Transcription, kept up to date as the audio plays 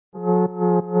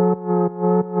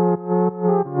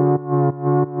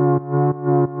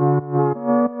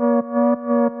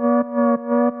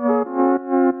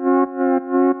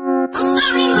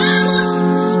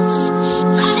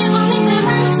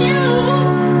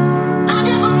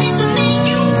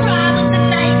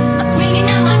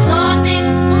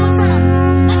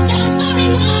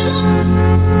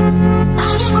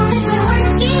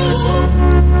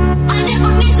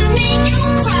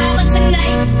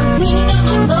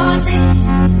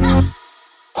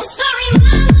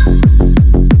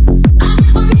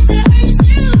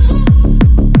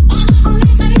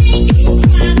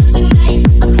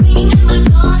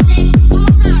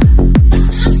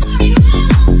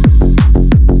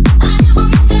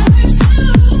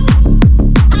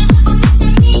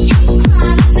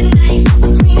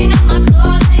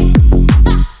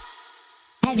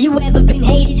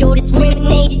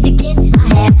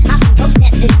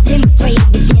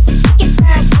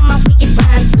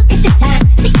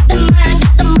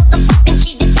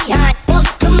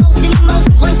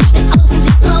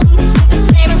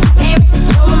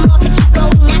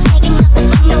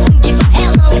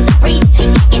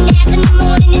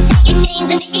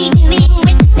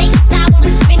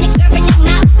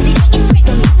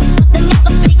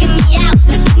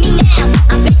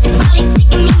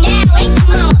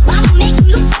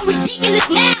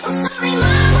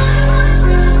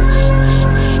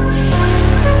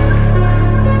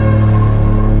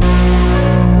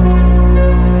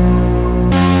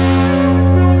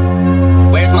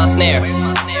snare?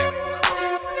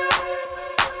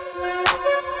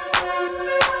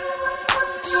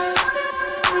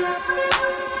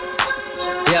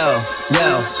 Yo,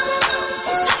 yo.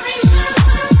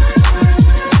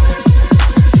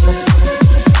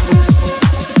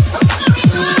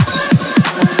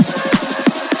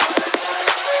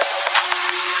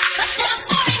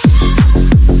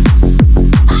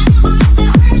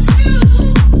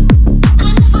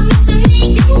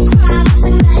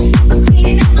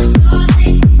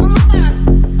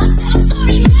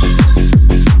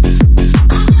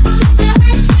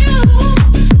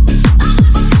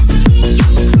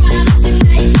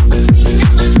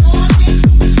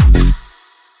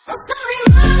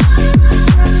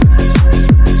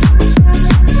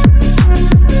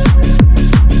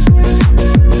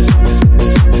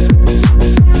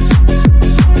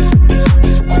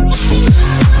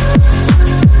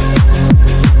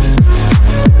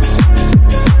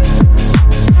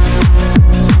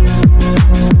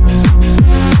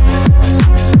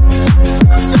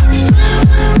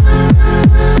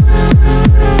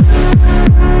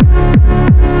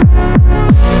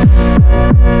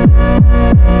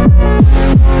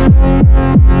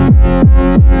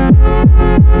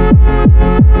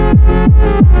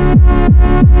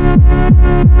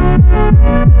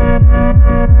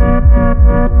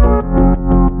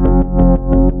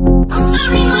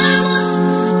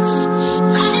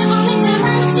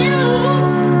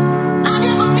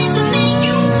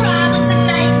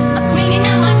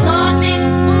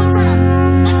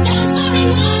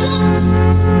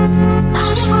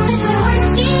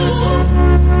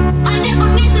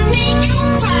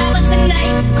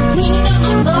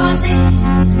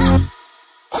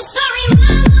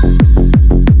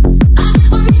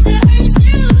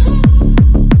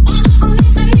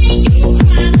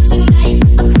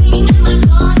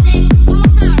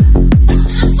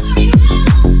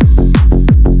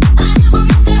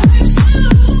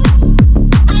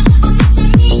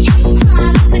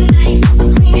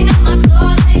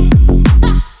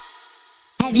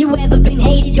 Have you ever been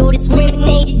hated or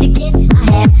discriminated against? I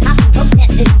have. I've been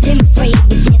protested, demonstrated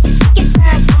against. Wicked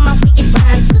signs for my wicked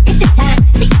rhymes. Look at the time,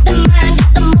 seize the mind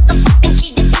of the motherfucking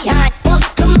kid that's behind. All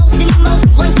this commotion,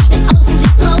 emotions, one deep as oceans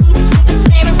exploding. Sleepers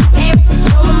flaring from Paris,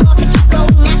 blow them off and keep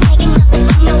going. Not taking nothing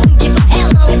but no and give them hell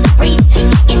long as I'm breathing.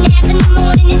 Kicking ass in the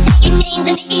morning and taking names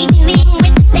in the evening. Leading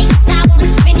with the taste sour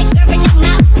and vinegar in their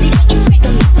mouth. See, they can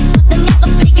trigger me, but they're never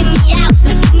figuring me out.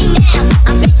 Look at me now,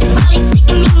 I bet you're probably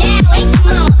sick of me now. Ain't you,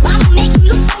 mama? I'ma make you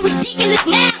look so ridiculous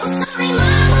now. I'm sorry,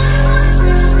 mama.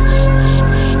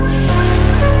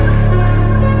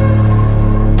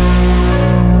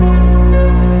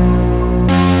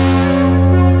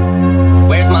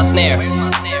 Where's my snare?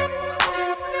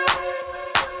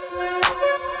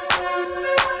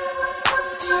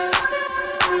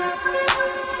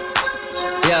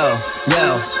 Yo,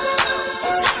 yo.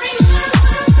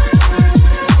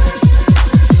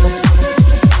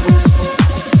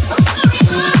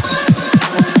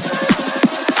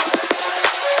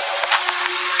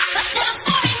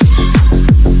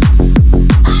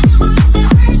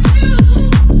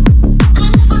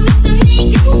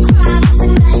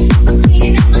 I'm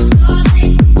cleaning up my closet.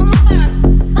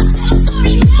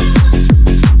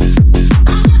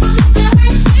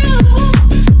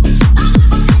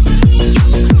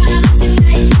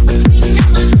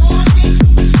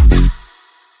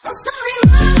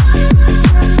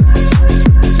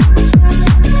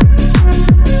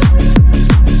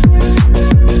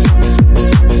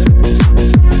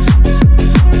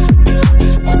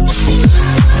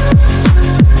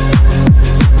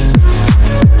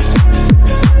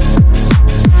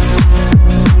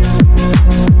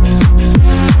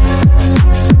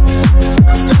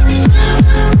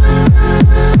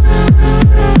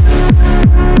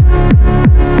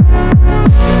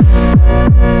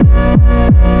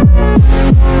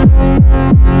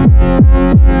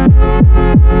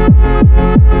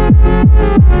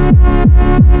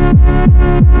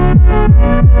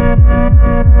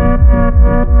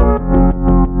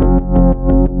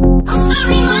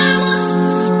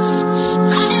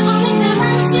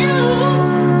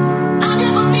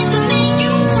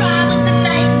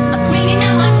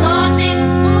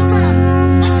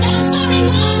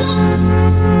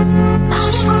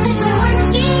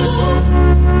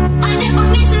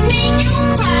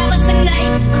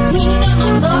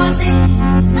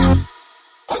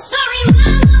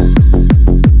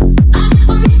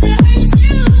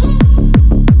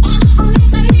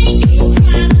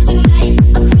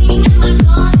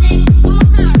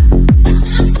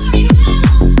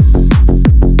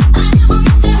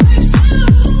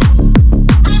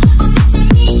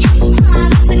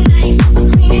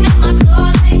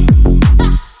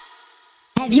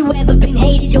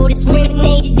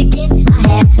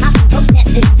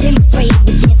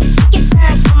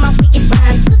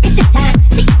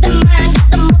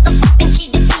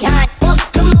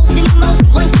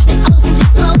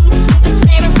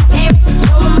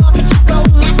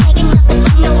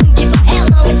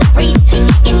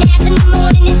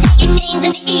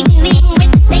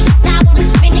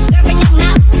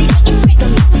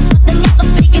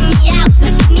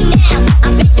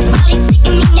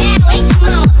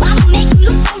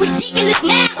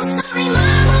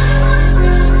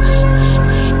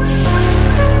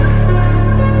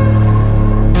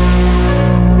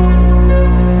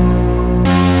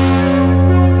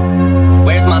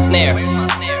 snare?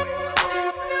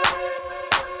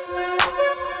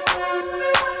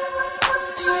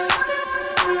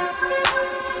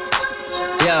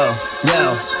 Yo,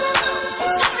 yo.